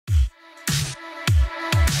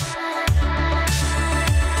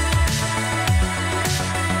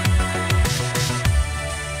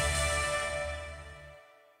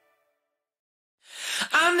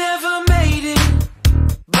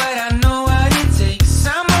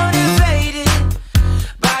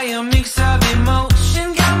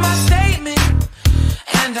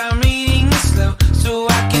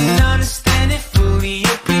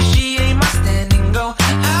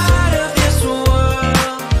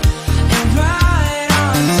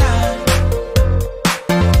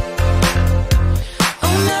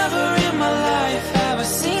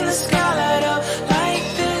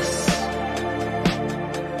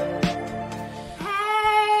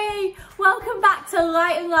back to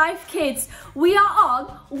Light and Life Kids. We are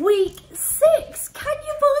on week 6. Can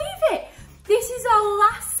you believe it? This is our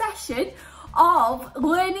last session of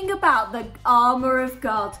learning about the Armour of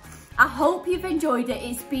God. I hope you've enjoyed it.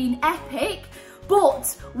 It's been epic,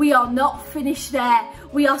 but we are not finished there.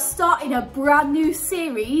 We are starting a brand new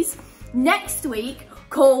series next week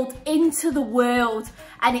called Into the World,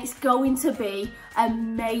 and it's going to be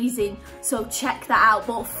amazing. So check that out.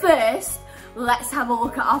 But first, let's have a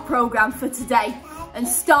look at our programme for today and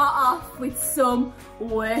start off with some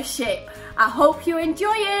worship. I hope you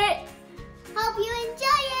enjoy it. Hope you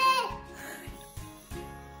enjoy it.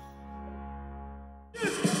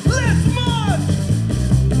 Let's march!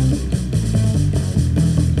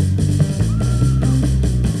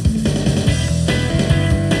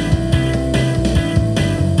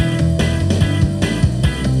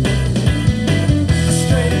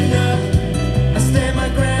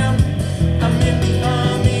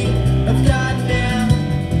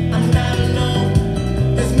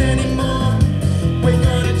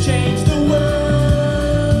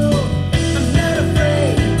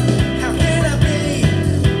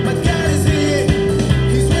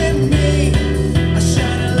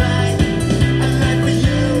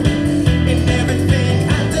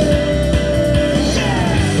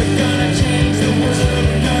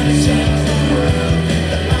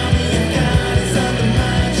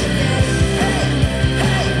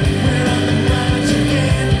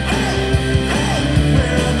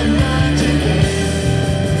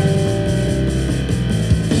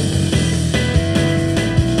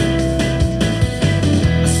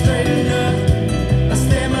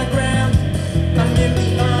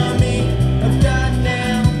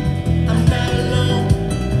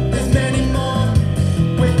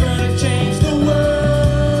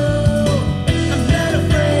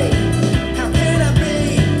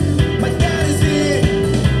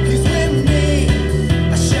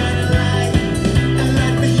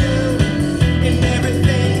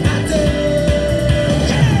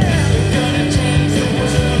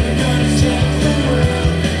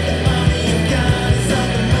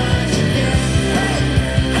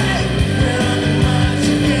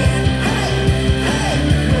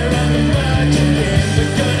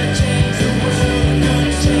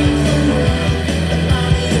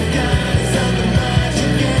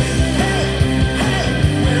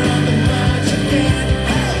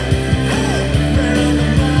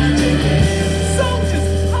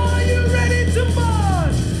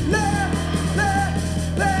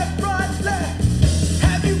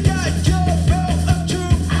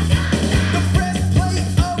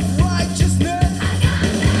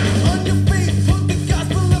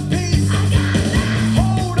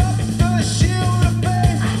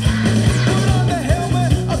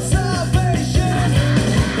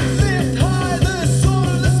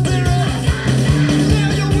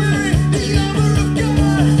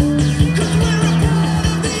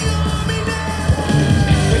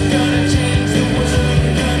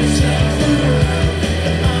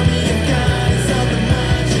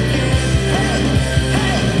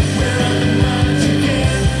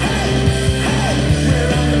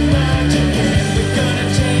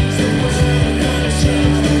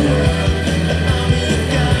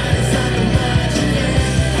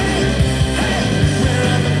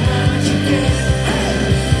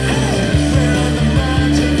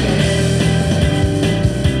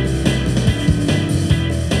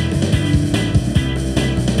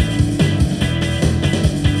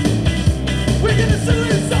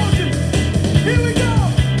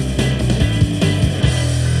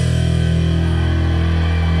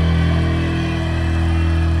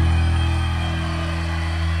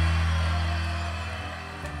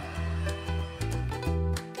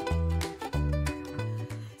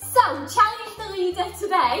 Challenge the leader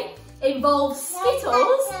today involves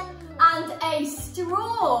Skittles and a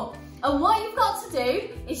straw. And what you've got to do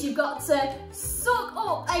is you've got to suck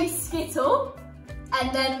up a Skittle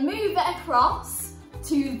and then move it across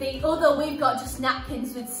to the other. We've got just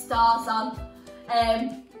napkins with stars on.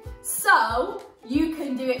 So you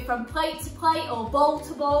can do it from plate to plate or bowl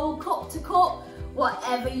to bowl, cup to cup,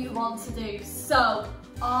 whatever you want to do. So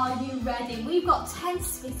are you ready? We've got 10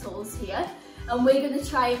 Skittles here, and we're going to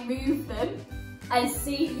try and move them and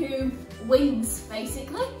see who wins,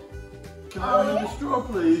 basically. Can I have a straw,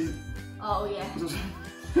 please? Oh, yeah.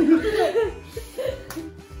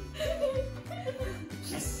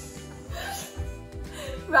 Yes.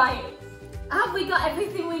 Right. Have we got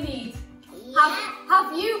everything we need? Yeah.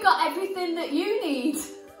 Have you got everything that you need?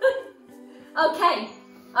 Okay.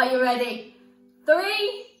 Are you ready?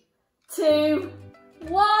 3, 2,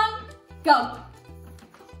 1, go.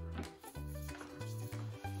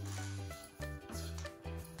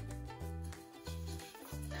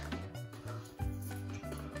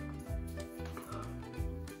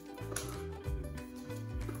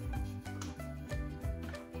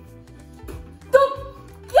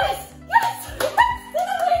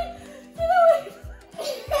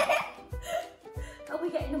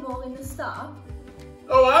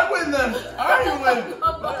 win.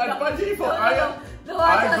 By default, I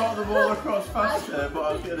got the ball across faster, but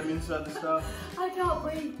I was getting them inside the star. I can't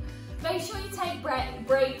breathe. Make sure you take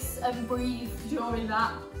breaks and breathe during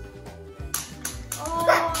that.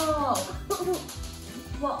 Oh!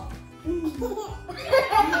 What?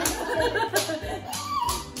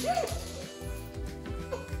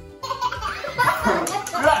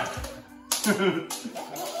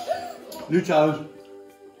 New challenge.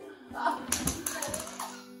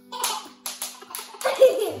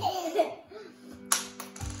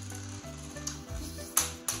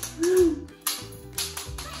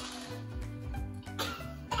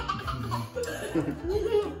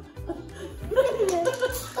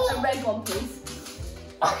 A red one, please.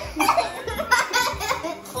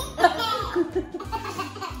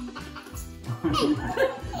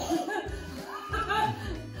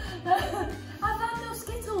 I've had no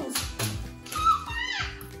Skittles.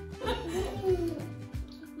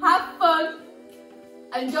 Have fun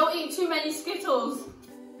and don't eat too many Skittles.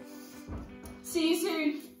 See you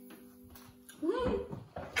soon.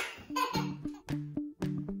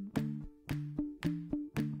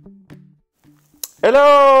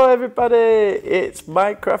 Hello everybody, it's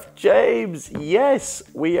Minecraft James. Yes,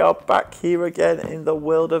 we are back here again in the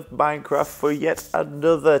world of Minecraft for yet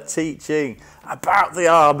another teaching about the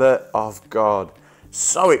armour of God.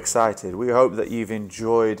 So excited. We hope that you've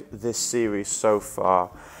enjoyed this series so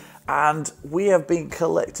far. And we have been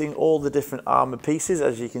collecting all the different armour pieces,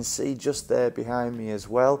 as you can see just there behind me as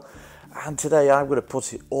well. And today I'm going to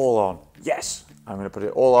put it all on. Yes, I'm going to put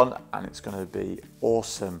it all on and it's going to be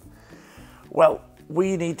awesome. Well,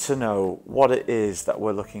 we need to know what it is that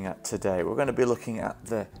we're looking at today. We're going to be looking at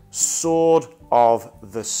the sword of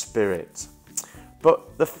the Spirit.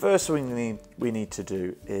 But the first thing we need to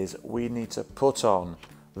do is we need to put on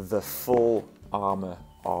the full armour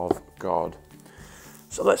of God.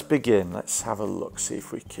 So let's begin. Let's have a look, see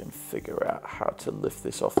if we can figure out how to lift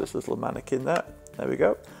this off this little mannequin there. There we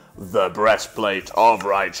go. The breastplate of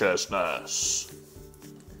righteousness.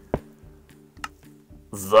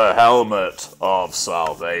 The helmet of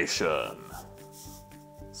salvation.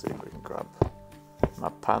 Let's see if we can grab my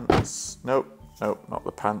pants. Nope, not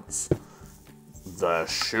the pants. The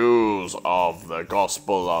shoes of the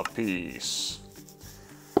gospel of peace.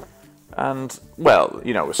 And, well,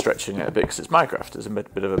 you know, we're stretching it a bit because it's Minecraft. It's a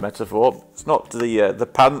bit of a metaphor. It's not the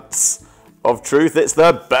pants of truth, it's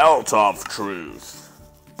the belt of truth.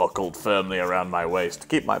 Buckled firmly around my waist to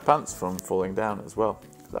keep my pants from falling down as well.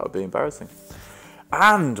 That would be embarrassing.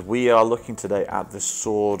 And we are looking today at the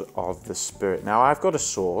sword of the Spirit. Now, I've got a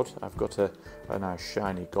sword. I've got a nice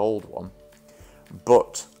shiny gold one.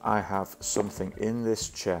 But I have something in this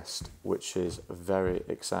chest which is very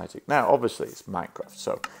exciting. Now, obviously, it's Minecraft,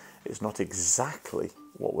 so it's not exactly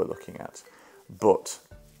what we're looking at. But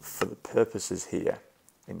for the purposes here,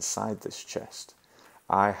 inside this chest,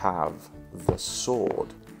 I have the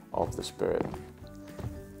sword of the Spirit.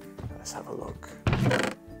 Let's have a look.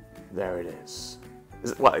 There it is.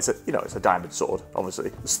 Well, it's a diamond sword,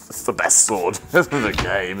 obviously. It's the best sword in the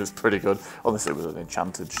game. It's pretty good, unless it was an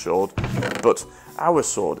enchanted sword. But our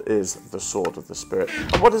sword is the sword of the Spirit.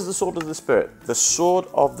 And what is the sword of the Spirit? The sword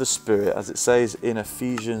of the Spirit, as it says in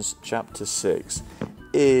Ephesians chapter 6,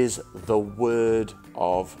 is the Word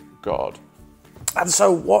of God. And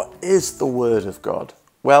so what is the Word of God?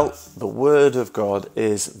 Well, the Word of God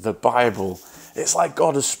is the Bible. It's like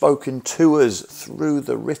God has spoken to us through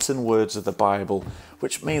the written words of the Bible,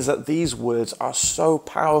 which means that these words are so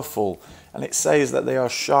powerful, and it says that they are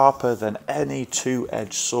sharper than any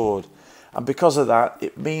two-edged sword. And because of that,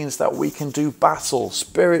 it means that we can do battle,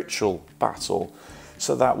 spiritual battle,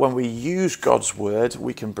 so that when we use God's word,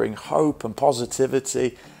 we can bring hope and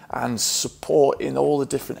positivity and support in all the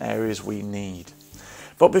different areas we need.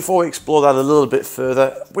 But before we explore that a little bit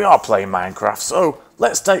further, we are playing Minecraft, so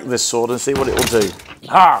let's take this sword and see what it will do.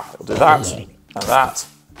 It'll do that, and that,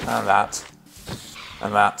 and that,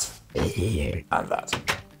 and that, and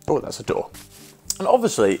that. Oh, that's a door. And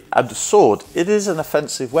obviously, a sword, it is an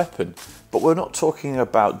offensive weapon, but we're not talking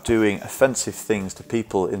about doing offensive things to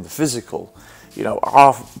people in the physical. You know,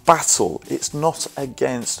 our battle, it's not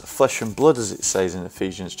against flesh and blood, as it says in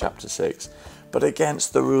Ephesians chapter 6, but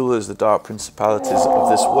against the rulers, the dark principalities of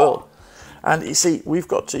this world. And you see, we've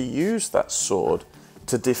got to use that sword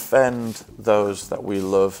to defend those that we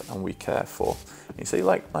love and we care for. You see,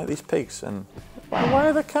 like these pigs. And why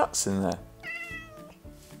are the cats in there?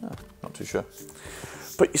 Oh, not too sure.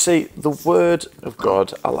 But you see, the Word of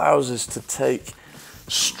God allows us to take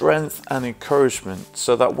strength and encouragement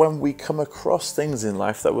so that when we come across things in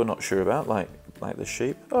life that we're not sure about, like the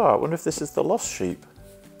sheep. Oh, I wonder if this is the lost sheep.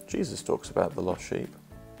 Jesus talks about the lost sheep.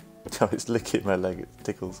 Oh, it's licking my leg, it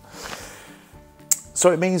tickles.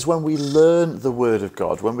 So it means when we learn the Word of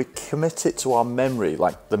God, when we commit it to our memory,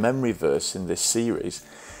 like the memory verse in this series,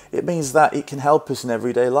 it means that it can help us in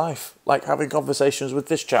everyday life, like having conversations with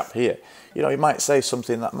this chap here. You know, he might say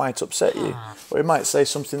something that might upset you, or he might say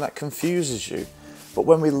something that confuses you. But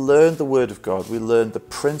when we learn the Word of God, we learn the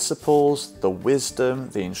principles, the wisdom,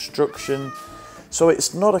 the instruction. So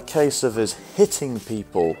it's not a case of us hitting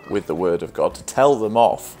people with the Word of God to tell them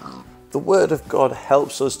off. The Word of God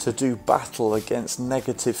helps us to do battle against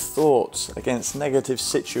negative thoughts, against negative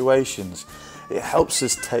situations. It helps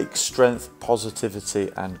us take strength, positivity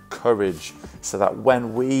and courage so that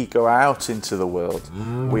when we go out into the world,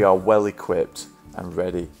 we are well equipped and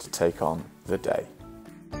ready to take on the day.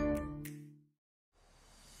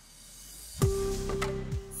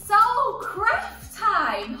 So, craft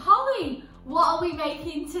time! Holly, what are we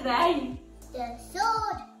making today? The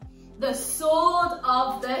sword. The sword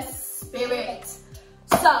of the Spirit.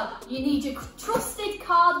 So, you need your trusted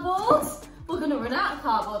cardboard. We're going to run out of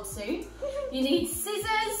cardboard soon. You need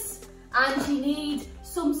scissors and you need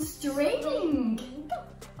some string.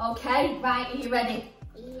 Okay, right, are you ready?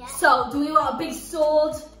 Yeah. So, do we want a big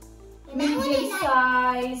sword? Medium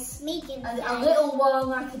size? Medium A size. little one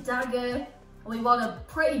like a dagger? We want a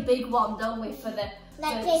pretty big one, don't we, for the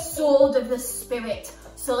this sword of the Spirit.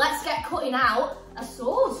 So let's get cutting out a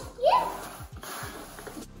sword. Yeah.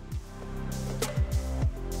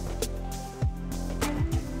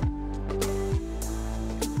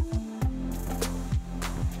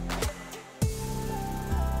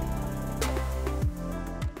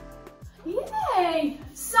 Yay!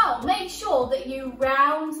 So make sure that you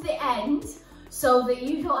round the end so that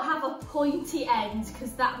you don't have a pointy end,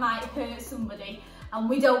 because that might hurt somebody and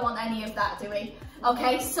we don't want any of that, do we?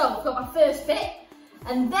 Okay, so I've got my first bit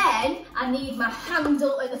and then I need my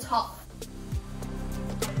handle at the top.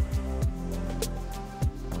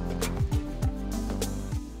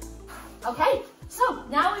 Okay, so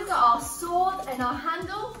now we've got our sword and our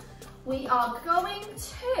handle. We are going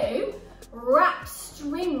to wrap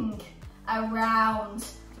string around.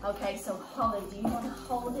 Okay, so Holly, do you want to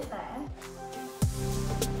hold it there?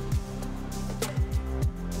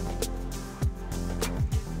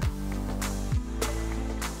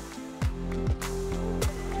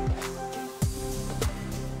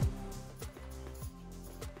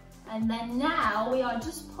 And then now we are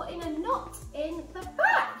just putting a knot in the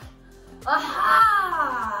back.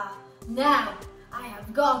 Aha! Now I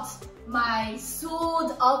have got my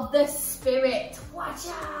sword of the Spirit.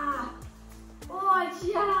 Watcha!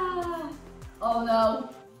 Watcha! Oh no.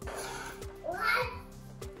 What?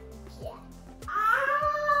 Yeah.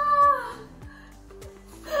 Ah!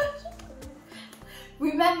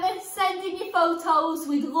 Remember sending your photos.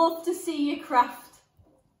 We'd love to see your craft.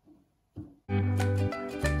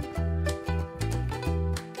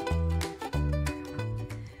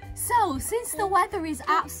 So, since the weather is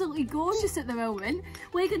absolutely gorgeous at the moment,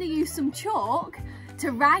 we're going to use some chalk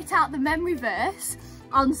to write out the memory verse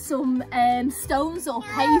on some stones or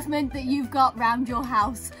pavement that you've got round your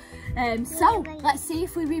house. So, let's see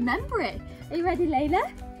if we remember it. Are you ready,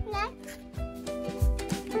 Layla? Yeah.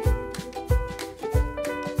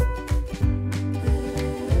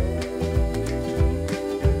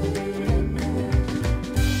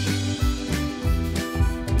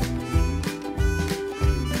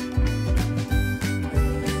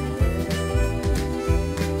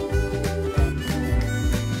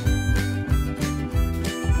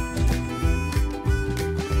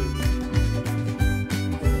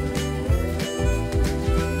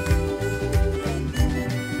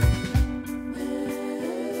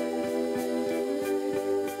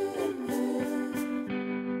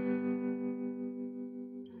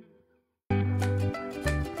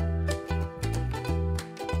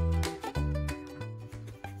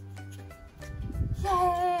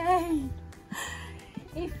 Yay!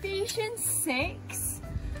 Ephesians 6,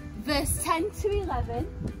 verse 10 to 11.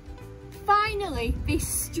 Finally, be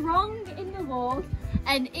strong in the Lord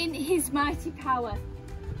and in his mighty power.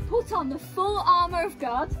 Put on the full armour of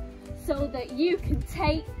God so that you can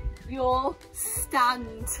take your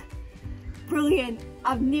stand. Brilliant.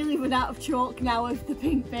 I've nearly run out of chalk now of the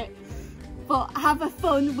pink bit. But have a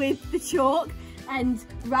fun with the chalk and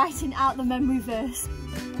writing out the memory verse.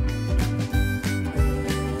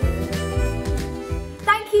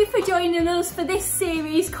 Thank you for joining us for this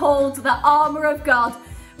series called The Armour of God.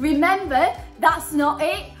 Remember, that's not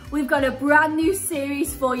it. We've got a brand new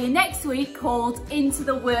series for you next week called Into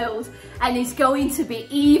the World, and it's going to be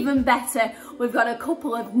even better. We've got a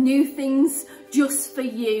couple of new things just for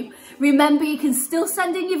you. Remember, you can still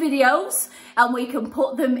send in your videos and we can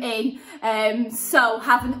put them in. So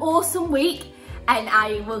have an awesome week and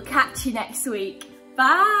I will catch you next week.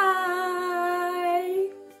 Bye.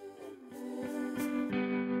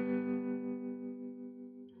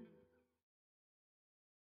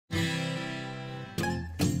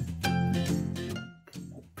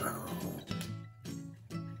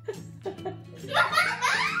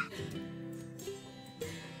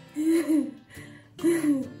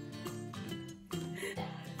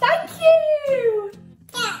 Thank you!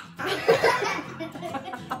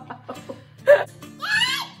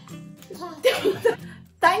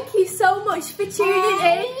 Thank you so much for tuning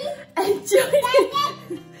in and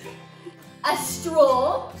joining a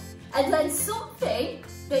straw and then something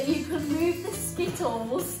that you can move the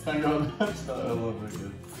Skittles. Hang on, let's start all over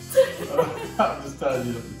again. I'm just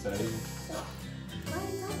tidying up the table.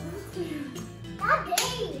 Daddy.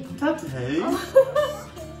 Daddy?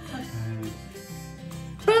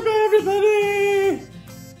 Bye bye everybody!